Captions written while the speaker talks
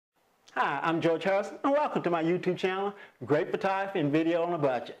Hi, I'm George Harrison, and welcome to my YouTube channel, Great Photography and Video on a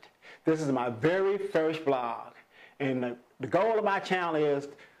Budget. This is my very first blog, and the goal of my channel is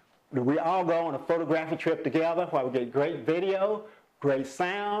that we all go on a photographic trip together where we get great video, great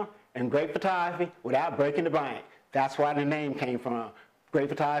sound, and great photography without breaking the bank. That's why the name came from, Great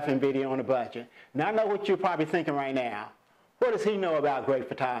Photography and Video on a Budget. Now I know what you're probably thinking right now. What does he know about great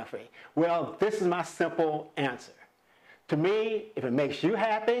photography? Well, this is my simple answer. To me, if it makes you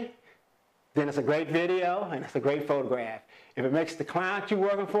happy, then it's a great video and it's a great photograph. If it makes the client you're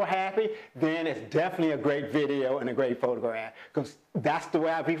working for happy, then it's definitely a great video and a great photograph. Because that's the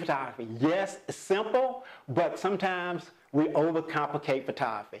way I view photography. Yes, it's simple, but sometimes we overcomplicate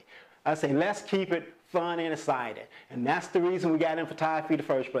photography. I say let's keep it fun and exciting. And that's the reason we got in photography in the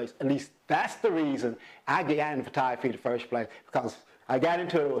first place. At least that's the reason I got into photography in the first place. Because I got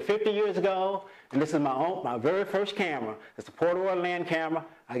into it over 50 years ago, and this is my very first camera. It's a portable land camera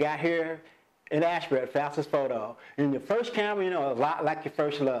I got here in Asheville, Fastest Photo. And your first camera, you know, a lot like your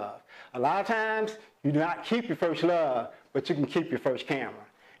first love. A lot of times, you do not keep your first love, but you can keep your first camera.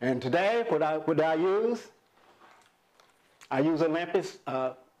 And today, what I use? I use Olympus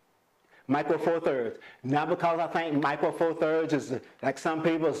Micro Four Thirds. Not because I think Micro Four Thirds is, like some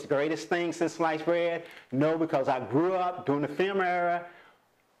people, it's the greatest thing since sliced bread. No, because I grew up during the film era.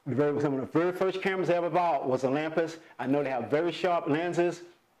 Some of the very first cameras I ever bought was Olympus. I know they have very sharp lenses,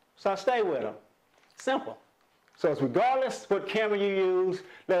 so I stay with them. Simple. So it's regardless what camera you use,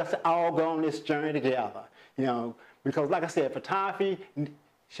 let us all go on this journey together. You know, because like I said, photography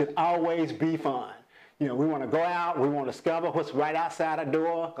should always be fun. You know, we want to go out, we want to discover what's right outside our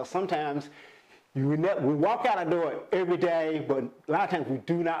door, because sometimes we walk out our door every day, but a lot of times we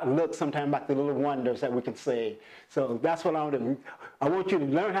do not look sometimes like the little wonders that we can see. So that's what I want to do. I want you to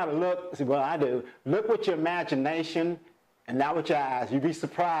learn how to look. See, well, I do. Look with your imagination and not with your eyes. You'd be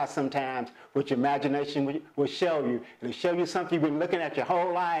surprised sometimes what your imagination will show you. It'll show you something you've been looking at your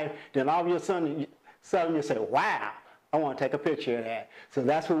whole life, then all of a sudden you say, wow, I want to take a picture of that. So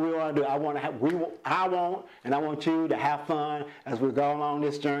that's what we want to do. I want you to have fun as we go along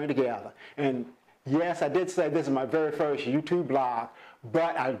this journey together. And yes, I did say this is my very first YouTube blog,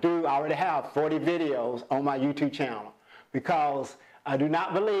 but I already have 40 videos on my YouTube channel, because I do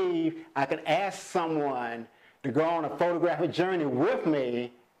not believe I can ask someone to go on a photographic journey with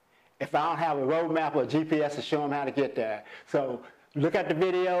me if I don't have a roadmap or a GPS to show them how to get there. So look at the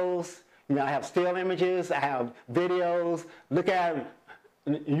videos. You know, I have still images, I have videos. Look at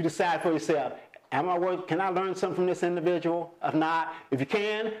them. You decide for yourself. Can I learn something from this individual? If not, if you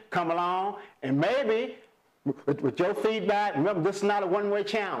can, come along, and maybe with your feedback, remember this is not a one-way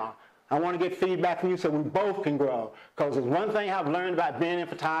channel. I want to get feedback from you so we both can grow. Because there's one thing I've learned about being in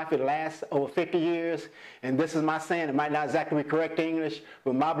photography the last over 50 years, and this is my saying, it might not exactly be correct English,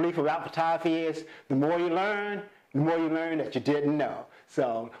 but my belief about photography is the more you learn that you didn't know.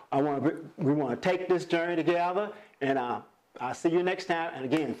 So we want to take this journey together, and I'll see you next time. And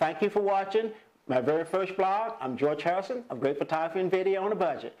again, thank you for watching my very first blog. I'm George Harrison of Great Photography and Video on a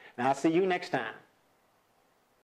Budget. And I'll see you next time.